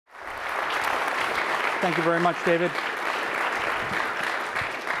Thank you very much, David.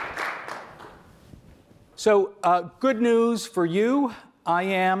 So, good news for you. I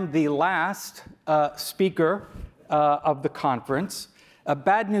am the last speaker of the conference.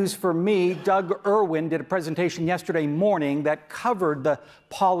 Bad news for me, Doug Irwin did a presentation yesterday morning that covered the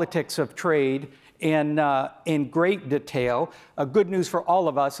politics of trade in great detail. Good news for all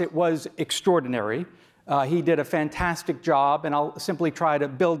of us, it was extraordinary. He did a fantastic job, and I'll simply try to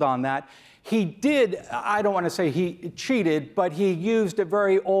build on that. He did, I don't want to say he cheated, but he used a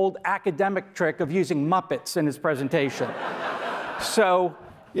very old academic trick of using Muppets in his presentation. So,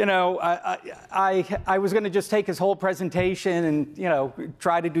 you know, I was going to just take his whole presentation and, you know,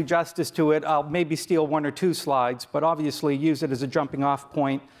 try to do justice to it. I'll maybe steal one or two slides, but obviously use it as a jumping off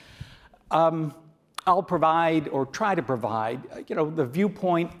point. I'll provide, or try to provide, you know, the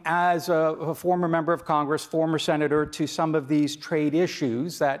viewpoint as a former member of Congress, former senator, to some of these trade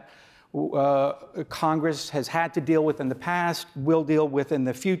issues that Congress has had to deal with in the past, will deal with in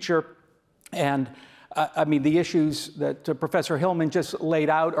the future. And I mean, the issues that Professor Hillman just laid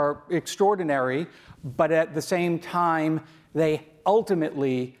out are extraordinary, but at the same time, they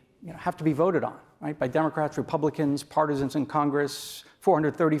ultimately, you know, have to be voted on, right? By Democrats, Republicans, partisans in Congress,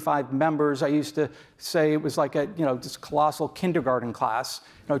 435 members. I used to say it was like a, you know, this colossal kindergarten class,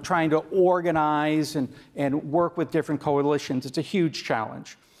 you know, trying to organize and work with different coalitions. It's a huge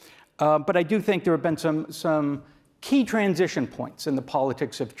challenge. But I do think there have been some key transition points in the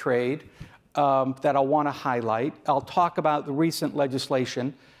politics of trade that I'll want to highlight. I'll talk about the recent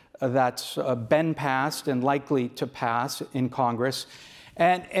legislation that's been passed and likely to pass in Congress.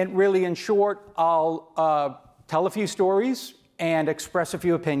 And really, in short, I'll tell a few stories and express a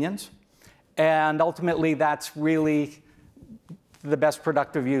few opinions. And ultimately, that's really the best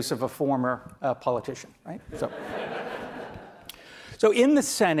productive use of a former politician, right? So in the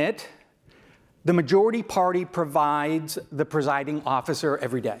Senate, the majority party provides the presiding officer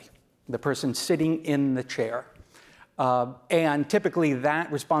every day, the person sitting in the chair. And typically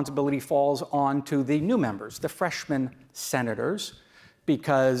that responsibility falls on to the new members, the freshman senators,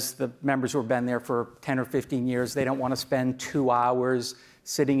 because the members who have been there for 10 or 15 years, they don't want to spend 2 hours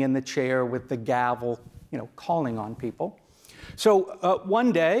sitting in the chair with the gavel, you know, calling on people. So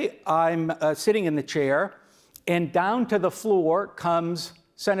one day I'm sitting in the chair, and down to the floor comes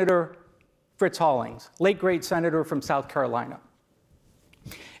Senator Fritz Hollings, late great senator from South Carolina.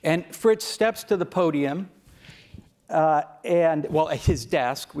 And Fritz steps to the podium well, at his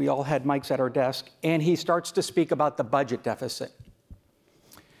desk, we all had mics at our desk, and he starts to speak about the budget deficit.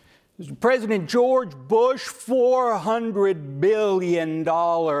 President George Bush, $400 billion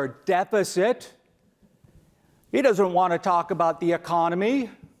deficit. He doesn't want to talk about the economy.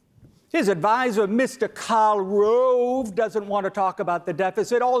 His advisor, Mr. Karl Rove, doesn't want to talk about the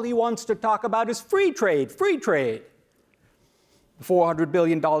deficit. All he wants to talk about is free trade, free trade. The $400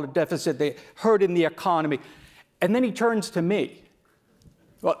 billion deficit, they hurt in the economy. And then he turns to me.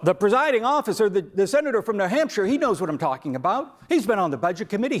 Well, the presiding officer, the senator from New Hampshire, he knows what I'm talking about. He's been on the budget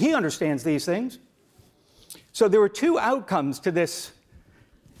committee. He understands these things. So there were two outcomes to this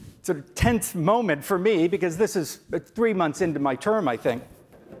sort of tense moment for me, because this is 3 months into my term, I think.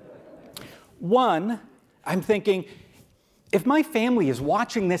 One, I'm thinking, if my family is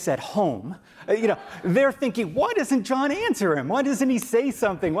watching this at home, you know, they're thinking, why doesn't John answer him? Why doesn't he say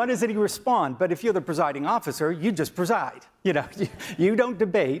something? Why doesn't he respond? But if you're the presiding officer, you just preside. You know, you don't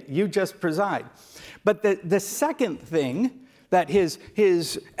debate, you just preside. But the second thing that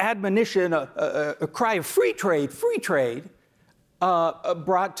his admonition, a cry of free trade,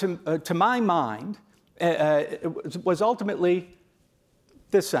 brought to my mind was ultimately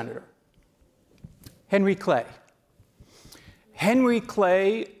this senator, Henry Clay. Henry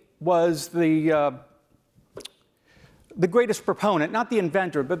Clay was the greatest proponent, not the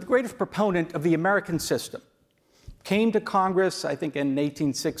inventor, but the greatest proponent of the American system. Came to Congress, I think, in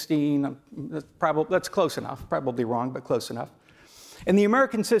 1816. That's close enough. Probably wrong, but close enough. And the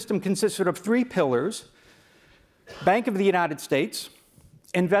American system consisted of 3 pillars: Bank of the United States,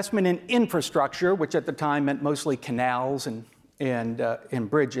 investment in infrastructure, which at the time meant mostly canals and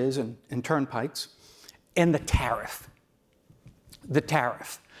bridges and turnpikes, and the tariff. The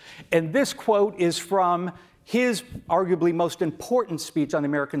tariff. And this quote is from his arguably most important speech on the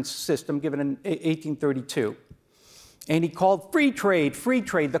American system given in 1832. And he called free trade, free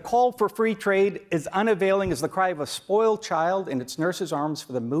trade. The call for free trade is unavailing as the cry of a spoiled child in its nurse's arms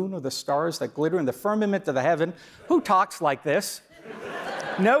for the moon or the stars that glitter in the firmament of the heaven. Who talks like this?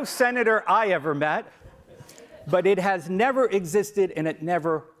 No senator I ever met. But it has never existed, and it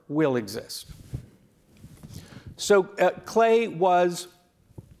never will exist. So Clay was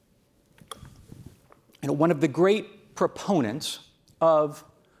one of the great proponents of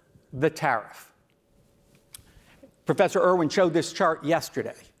the tariff. Professor Irwin showed this chart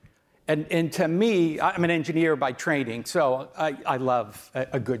yesterday. And to me, I'm an engineer by training, so I love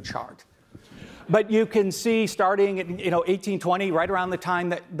a good chart. But you can see starting in 1820, right around the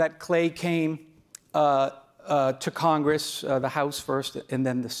time that Clay came to Congress, the House first and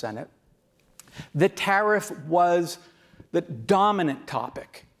then the Senate, the tariff was the dominant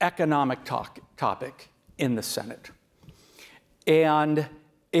topic, economic topic in the Senate. And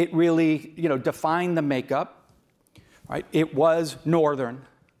it really defined the makeup. Right? It was northern.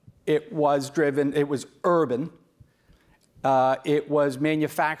 It was driven, it was urban, it was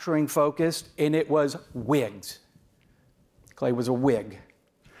manufacturing focused, and it was Whigs. Clay was a Whig.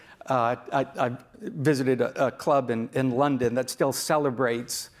 I visited a club in London that still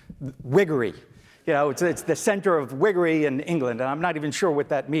celebrates Whiggery. It's the center of Whiggery in England, and I'm not even sure what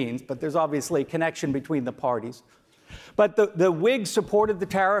that means, but there's obviously a connection between the parties. But the Whigs supported the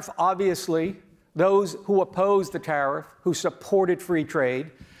tariff, obviously. Those who opposed the tariff, who supported free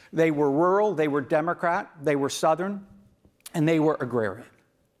trade, they were rural, they were Democrat, they were Southern, and they were agrarian.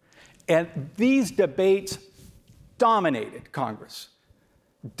 And these debates dominated Congress.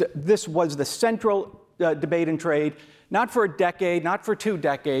 This was the central debate in trade, not for a decade, not for 2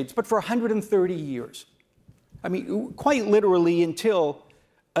 decades, but for 130 years. I mean, quite literally until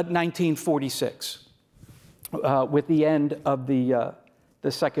 1946, with the end of the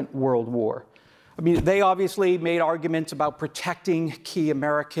Second World War. I mean, they obviously made arguments about protecting key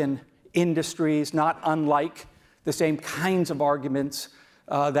American industries, not unlike the same kinds of arguments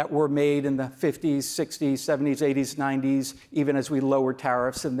that were made in the 50s, 60s, 70s, 80s, 90s, even as we lowered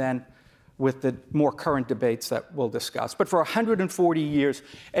tariffs, and then with the more current debates that we'll discuss. But for 140 years,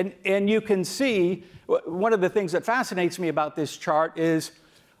 and you can see, one of the things that fascinates me about this chart is,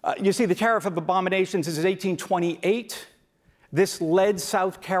 you see the Tariff of Abominations is 1828. This led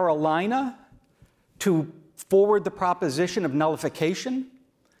South Carolina to forward the proposition of nullification,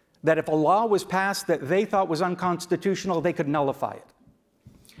 that if a law was passed that they thought was unconstitutional, they could nullify it.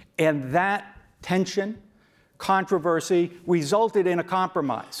 And that tension, controversy, resulted in a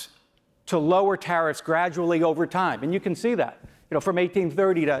compromise to lower tariffs gradually over time. And you can see that, from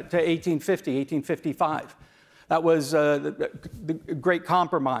 1830 to 1850, 1855. That was the great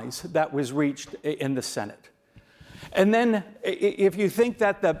compromise that was reached in the Senate. And then if you think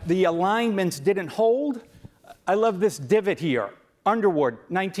that the alignments didn't hold, I love this divot here. Underwood,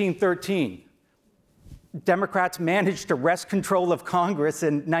 1913. Democrats managed to wrest control of Congress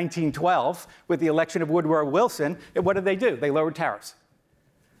in 1912 with the election of Woodrow Wilson. And what did? They lowered tariffs.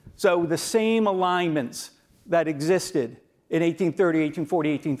 So the same alignments that existed in 1830, 1840,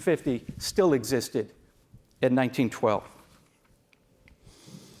 1850 still existed in 1912.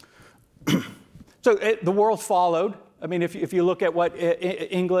 So the world followed. I mean, if you look at what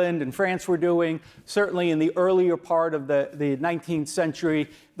England and France were doing, certainly in the earlier part of the 19th century,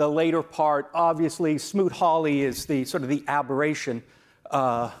 the later part, obviously, Smoot-Hawley is the sort of the aberration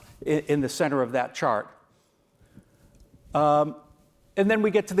in the center of that chart. And then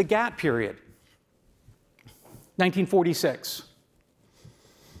we get to the gap period, 1946.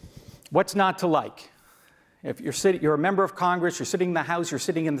 What's not to like? If you're a member of Congress, you're sitting in the House, you're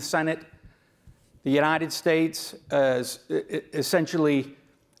sitting in the Senate. The United States has essentially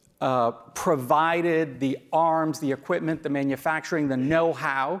provided the arms, the equipment, the manufacturing, the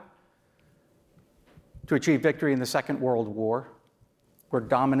know-how to achieve victory in the Second World War. We're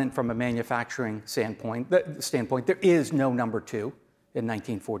dominant from a manufacturing standpoint. There is no number 2 in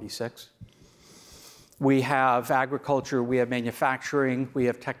 1946. We have agriculture, we have manufacturing, we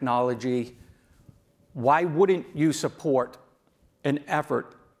have technology. Why wouldn't you support an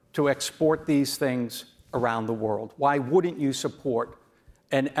effort to export these things around the world? Why wouldn't you support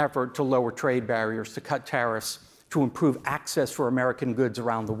an effort to lower trade barriers, to cut tariffs, to improve access for American goods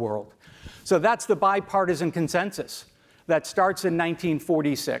around the world? So that's the bipartisan consensus that starts in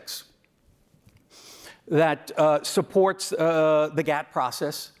 1946 that supports the GATT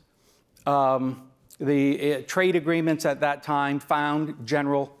process. The trade agreements at that time found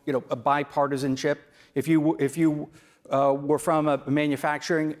general, a bipartisanship. If you were from a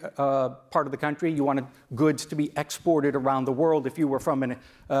manufacturing part of the country, you wanted goods to be exported around the world. If you were from an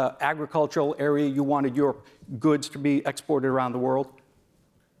agricultural area, you wanted your goods to be exported around the world.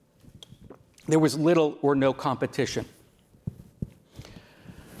 There was little or no competition.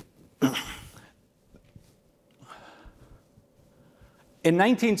 In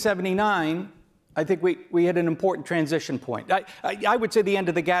 1979, I think we had an important transition point. I would say the end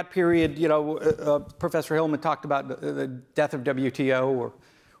of the GATT period, Professor Hillman talked about the death of WTO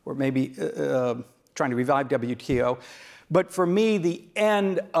or maybe trying to revive WTO. But for me, the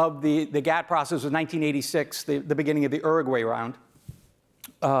end of the GATT process was 1986, the beginning of the Uruguay round,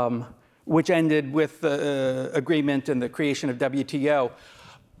 which ended with the agreement and the creation of WTO.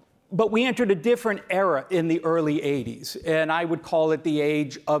 But we entered a different era in the early 80s, and I would call it the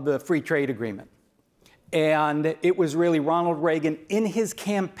age of the free trade agreement. And it was really Ronald Reagan in his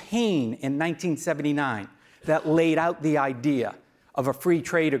campaign in 1979 that laid out the idea of a free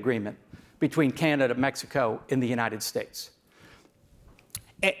trade agreement between Canada, Mexico, and the United States.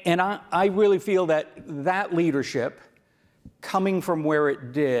 And I really feel that that leadership, coming from where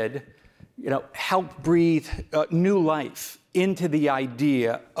it did, helped breathe new life into the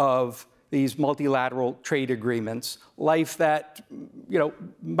idea of these multilateral trade agreements, life that,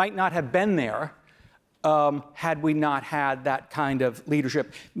 might not have been there had we not had that kind of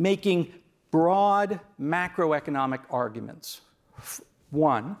leadership, making broad macroeconomic arguments.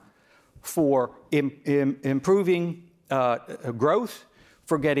 One, for improving growth,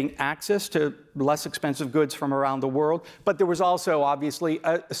 for getting access to less expensive goods from around the world, but there was also obviously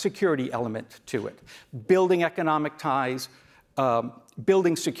a security element to it. Building economic ties,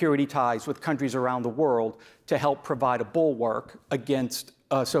 building security ties with countries around the world to help provide a bulwark against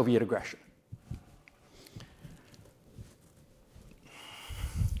Soviet aggression.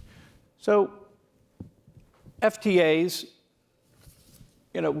 So FTAs,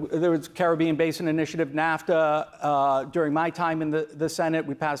 there was Caribbean Basin Initiative, NAFTA. During my time in the Senate,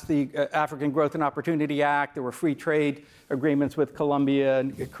 we passed the African Growth and Opportunity Act. There were free trade agreements with Colombia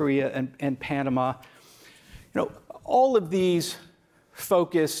and Korea and Panama. All of these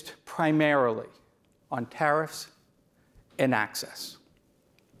focused primarily on tariffs and access.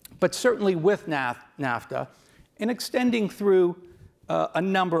 But certainly with NAFTA, and extending through a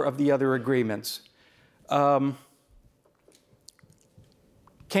number of the other agreements,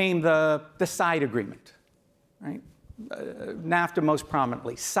 came the side agreement, right? NAFTA most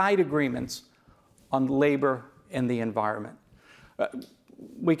prominently, side agreements on labor and the environment.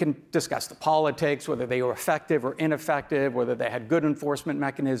 We can discuss the politics, whether they were effective or ineffective, whether they had good enforcement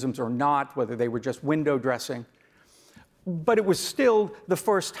mechanisms or not, whether they were just window dressing. But it was still the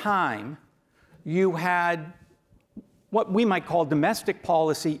first time you had what we might call domestic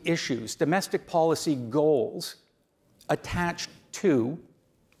policy issues, domestic policy goals attached to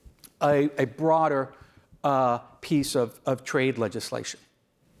a broader piece of trade legislation.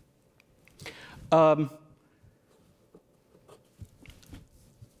 So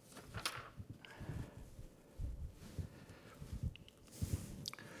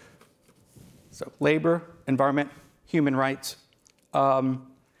labor, environment, human rights. The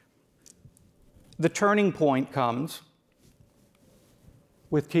turning point comes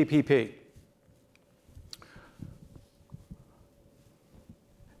with TPP.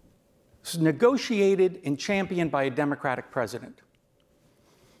 This was negotiated and championed by a Democratic president.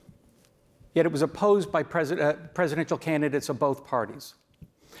 Yet it was opposed by presidential candidates of both parties.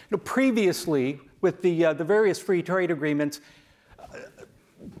 Previously, with the various free trade agreements,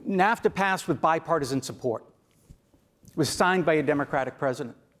 NAFTA passed with bipartisan support. It was signed by a Democratic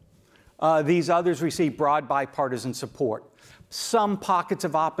president. These others received broad bipartisan support. Some pockets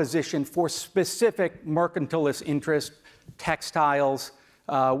of opposition for specific mercantilist interests, textiles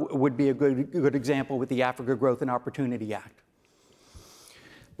would be a good example with the Africa Growth and Opportunity Act.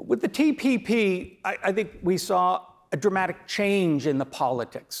 But with the TPP, I think we saw a dramatic change in the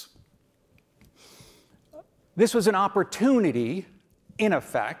politics. This was an opportunity, in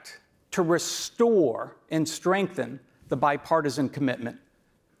effect, to restore and strengthen the bipartisan commitment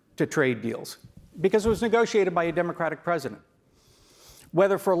to trade deals, because it was negotiated by a Democratic president.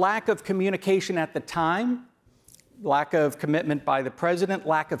 Whether for lack of communication at the time, lack of commitment by the president,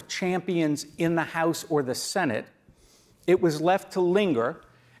 lack of champions in the House or the Senate, it was left to linger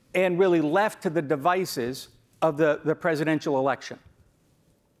and really left to the devices of the presidential election.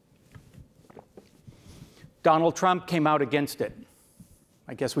 Donald Trump came out against it.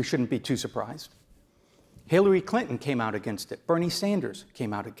 I guess we shouldn't be too surprised. Hillary Clinton came out against it. Bernie Sanders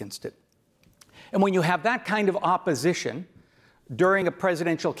came out against it. And when you have that kind of opposition during a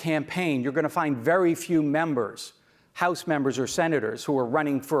presidential campaign, you're going to find very few members, House members or senators who are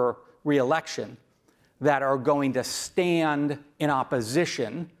running for re-election, that are going to stand in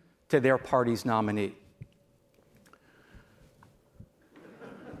opposition to their party's nominee.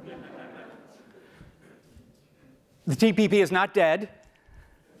 The TPP is not dead.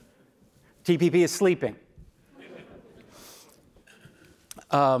 TPP is sleeping.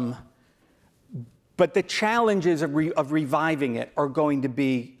 But the challenges of reviving it are going to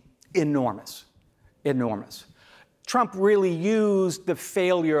be enormous, enormous. Trump really used the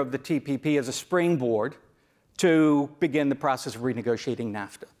failure of the TPP as a springboard to begin the process of renegotiating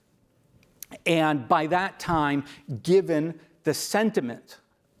NAFTA. And by that time, given the sentiment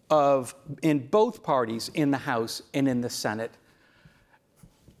in both parties in the House and in the Senate,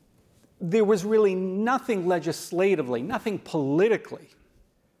 there was really nothing legislatively, nothing politically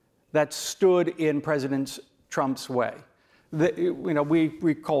that stood in President Trump's way. We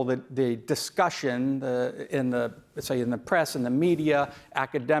recall the discussion in the press and the media,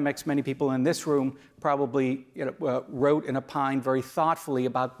 academics, many people in this room probably wrote and opined very thoughtfully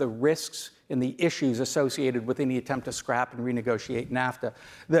about the risks and the issues associated with any attempt to scrap and renegotiate NAFTA.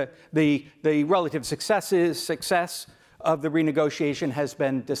 The relative success of the renegotiation has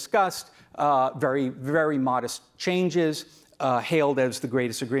been discussed. Very, very modest changes, hailed as the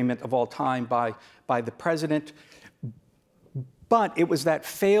greatest agreement of all time by the president. But it was that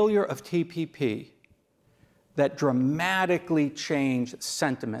failure of TPP that dramatically changed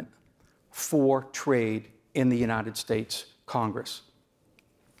sentiment for trade in the United States Congress.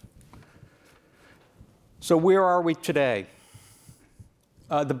 So where are we today?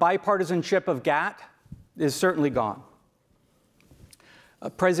 The bipartisanship of GATT is certainly gone.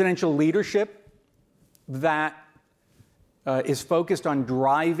 Presidential leadership that is focused on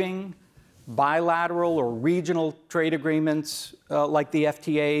driving bilateral or regional trade agreements like the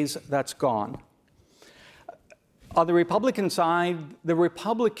FTAs, that's gone. On the Republican side, the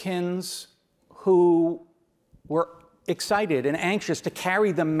Republicans who were excited and anxious to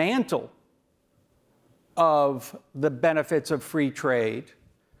carry the mantle of the benefits of free trade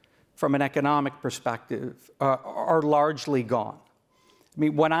from an economic perspective are largely gone. I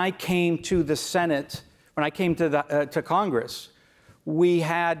mean, when I came to the Senate, when I came to Congress, we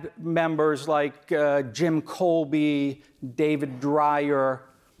had members like Jim Colby, David Dreyer,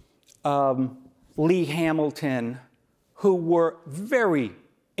 Lee Hamilton, who were very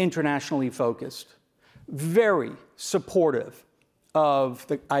internationally focused, very supportive of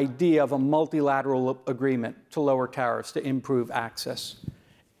the idea of a multilateral agreement to lower tariffs, to improve access.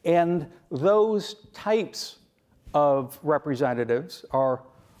 And those types of representatives are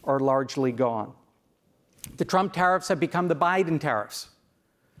largely gone. The Trump tariffs have become the Biden tariffs.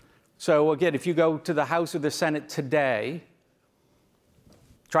 So again, if you go to the House or the Senate today,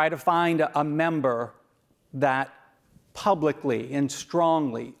 try to find a member that publicly and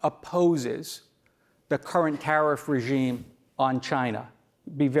strongly opposes the current tariff regime on China.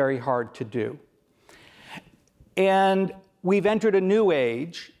 It'd be very hard to do. And we've entered a new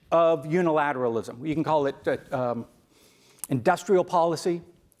age of unilateralism. You can call it industrial policy.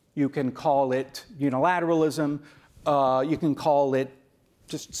 You can call it unilateralism. You can call it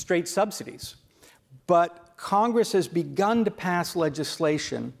just straight subsidies. But Congress has begun to pass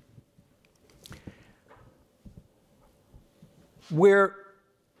legislation where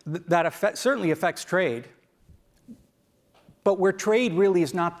that certainly affects trade, but where trade really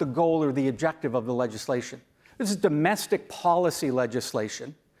is not the goal or the objective of the legislation. This is domestic policy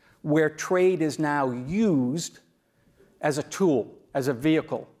legislation where trade is now used as a tool, as a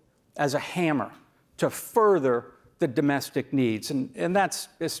vehicle, as a hammer to further the domestic needs. And that's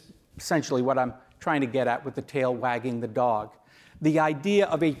essentially what I'm trying to get at with the tail wagging the dog. The idea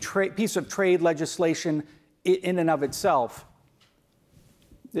of a piece of trade legislation in and of itself,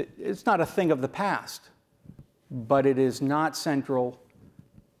 it's not a thing of the past, but it is not central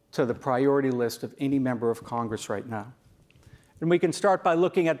to the priority list of any member of Congress right now. And we can start by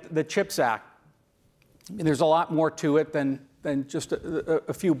looking at the CHIPS Act. There's a lot more to it than just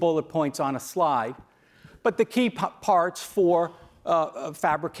a few bullet points on a slide. But the key parts for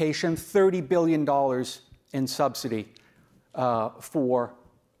fabrication, $30 billion in subsidy for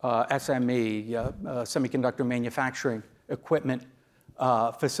SME, semiconductor manufacturing equipment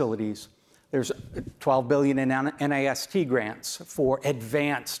facilities. There's $12 billion in NIST grants for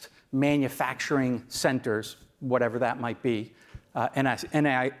advanced manufacturing centers, whatever that might be.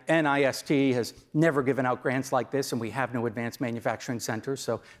 NIST has never given out grants like this, and we have no advanced manufacturing centers,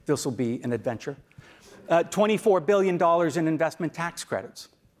 so this will be an adventure. $24 billion in investment tax credits.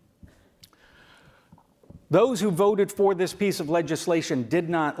 Those who voted for this piece of legislation did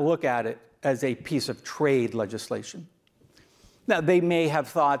not look at it as a piece of trade legislation. Now, they may have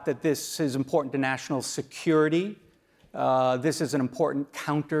thought that this is important to national security. This is an important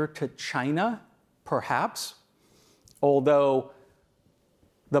counter to China, perhaps, although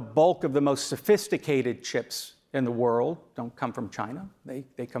the bulk of the most sophisticated chips in the world don't come from China.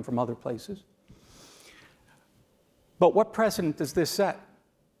 They come from other places. But what precedent does this set,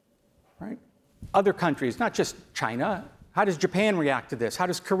 right? Other countries, not just China, How does Japan react to this? How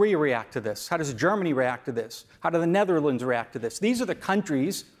does Korea react to this? How does Germany react to this? How do the Netherlands react to this? These are the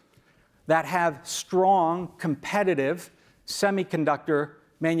countries that have strong, competitive semiconductor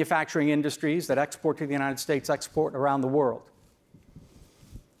manufacturing industries that export to the United States, export around the world.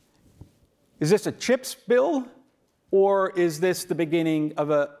 Is this a CHIPS bill, or is this the beginning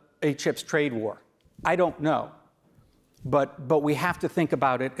of a CHIPS trade war? I don't know, but we have to think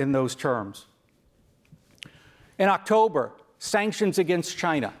about it in those terms. In October, sanctions against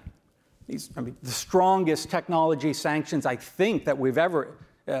China. The strongest technology sanctions, I think, that we've ever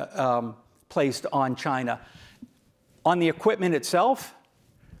placed on China. On the equipment itself,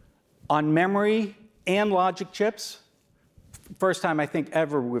 on memory and logic chips. First time, I think,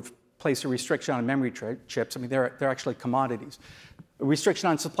 ever we've placed a restriction on memory chips. I mean, they're actually commodities. A restriction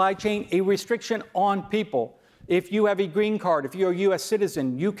on supply chain, a restriction on people. If you have a green card, if you're a US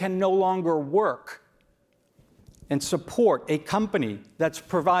citizen, you can no longer work and support a company that's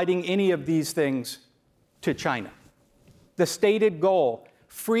providing any of these things to China. The stated goal,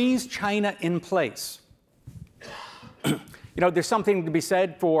 freeze China in place. You know, there's something to be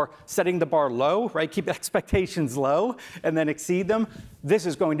said for setting the bar low, right? Keep expectations low and then exceed them. This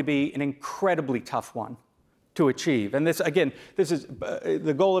is going to be an incredibly tough one to achieve. And this, again, this is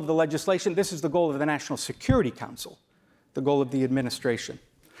the goal of the legislation. This is the goal of the National Security Council, the goal of the administration.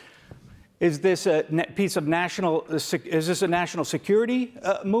 Is this a piece of is this a national security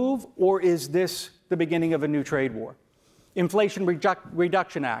move, or is this the beginning of a new trade war? Inflation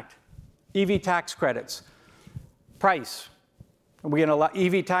Reduction Act, EV tax credits, price. We're going to allow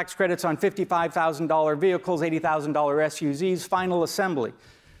EV tax credits on $55,000 vehicles, $80,000 SUVs, final assembly.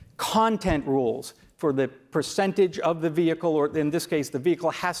 Content rules for the percentage of the vehicle, or in this case, the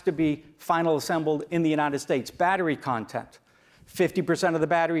vehicle has to be final assembled in the United States. Battery content. 50% of the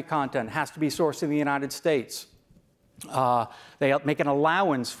battery content has to be sourced in the United States. They make an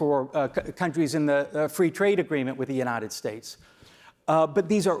allowance for countries in the free trade agreement with the United States. But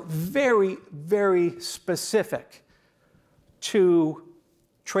these are very, very specific to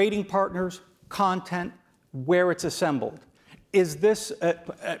trading partners, content, where it's assembled. Is this,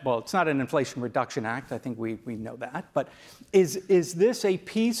 well, it's not an Inflation Reduction Act, I think we know that, but is this a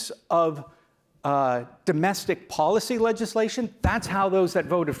piece of domestic policy legislation? That's how those that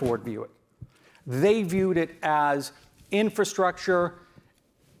voted for it view it. They viewed it as infrastructure,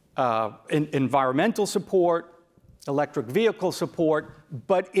 environmental support, electric vehicle support,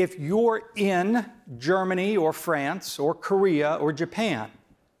 but if you're in Germany or France or Korea or Japan,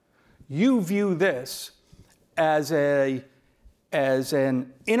 you view this as an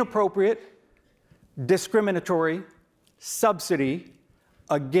inappropriate, discriminatory subsidy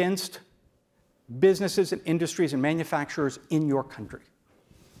against businesses and industries and manufacturers in your country.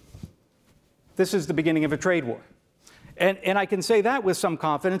 This is the beginning of a trade war. And I can say that with some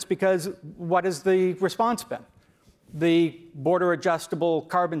confidence because what has the response been? The border adjustable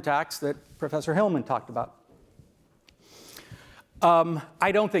carbon tax that Professor Hillman talked about.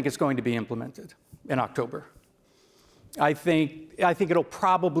 I don't think it's going to be implemented in October. I think it'll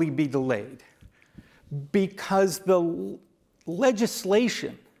probably be delayed because the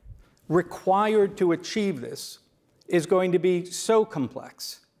legislation required to achieve this is going to be so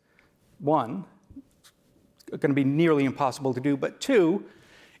complex. One, it's going to be nearly impossible to do, but two,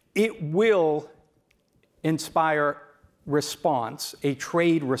 it will inspire response, a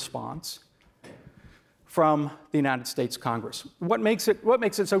trade response from the United States Congress. What makes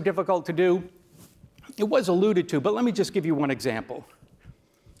it so difficult to do? It was alluded to, but let me just give you one example.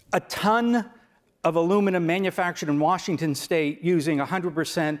 A ton of aluminum manufactured in Washington State using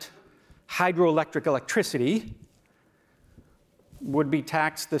 100% hydroelectric electricity would be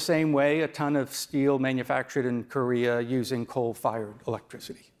taxed the same way a ton of steel manufactured in Korea using coal-fired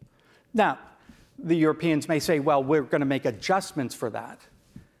electricity. Now, the Europeans may say, well, we're going to make adjustments for that.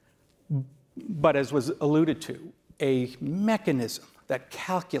 But as was alluded to, a mechanism that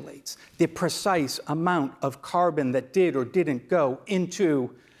calculates the precise amount of carbon that did or didn't go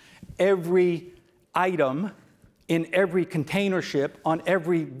into every item in every container ship on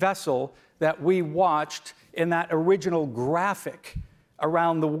every vessel that we watched in that original graphic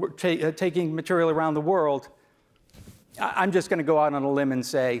around the taking material around the world, I'm just going to go out on a limb and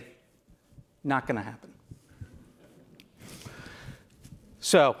say, not going to happen.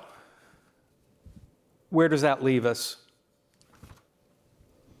 So, where does that leave us?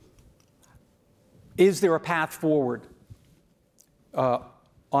 Is there a path forward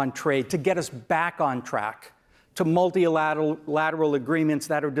on trade to get us back on track to multilateral agreements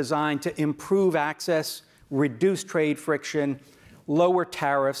that are designed to improve access, reduce trade friction, lower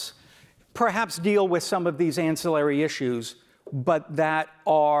tariffs, perhaps deal with some of these ancillary issues, but that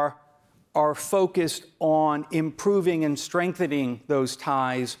are focused on improving and strengthening those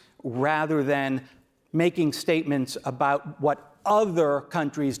ties rather than making statements about what other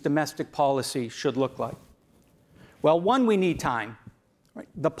countries' domestic policy should look like. Well, one, we need time. Right?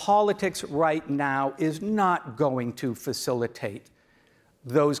 The politics right now is not going to facilitate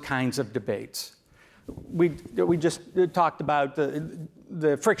those kinds of debates. We just talked about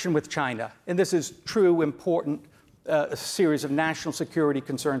the friction with China, and this is true, important, a series of national security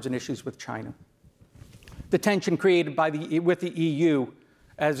concerns and issues with China. The tension created with the EU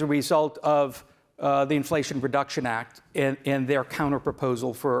as a result of the Inflation Reduction Act and their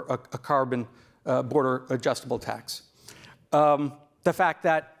counterproposal for a carbon border adjustable tax. The fact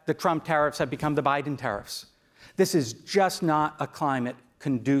that the Trump tariffs have become the Biden tariffs. This is just not a climate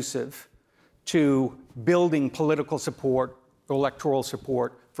conducive to building political support or electoral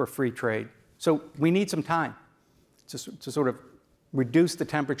support for free trade. So we need some time to sort of reduce the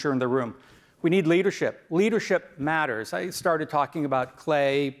temperature in the room. We need leadership. Leadership matters. I started talking about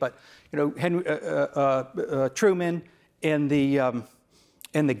Clay, but Truman in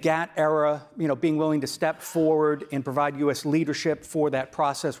the GATT era, being willing to step forward and provide U.S. leadership for that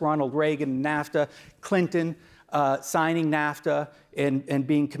process. Ronald Reagan, NAFTA, Clinton signing NAFTA and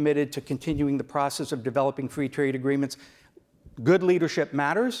being committed to continuing the process of developing free trade agreements. Good leadership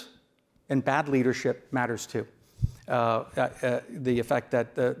matters, and bad leadership matters too. The effect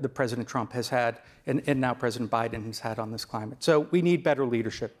that the President Trump has had and now President Biden has had on this climate. So we need better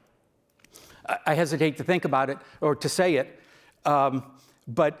leadership. I hesitate to think about it or to say it,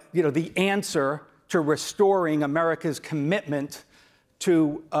 but the answer to restoring America's commitment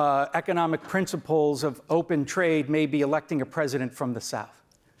to economic principles of open trade may be electing a president from the South.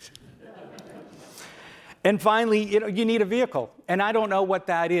 And finally, you need a vehicle, and I don't know what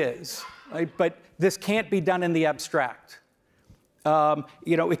that is, right? But this can't be done in the abstract.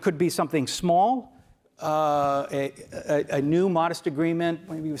 It could be something small, a new modest agreement,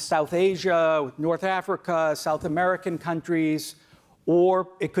 maybe with South Asia, with North Africa, South American countries, or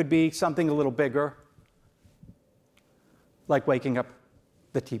it could be something a little bigger, like waking up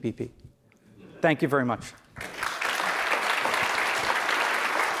the TPP. Thank you very much.